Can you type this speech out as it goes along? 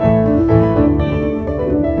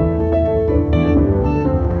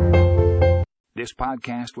This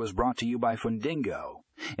podcast was brought to you by Fundingo.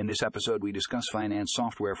 In this episode, we discuss finance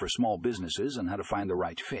software for small businesses and how to find the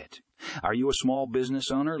right fit. Are you a small business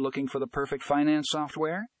owner looking for the perfect finance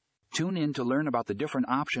software? Tune in to learn about the different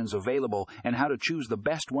options available and how to choose the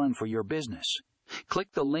best one for your business.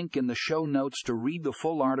 Click the link in the show notes to read the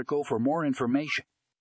full article for more information.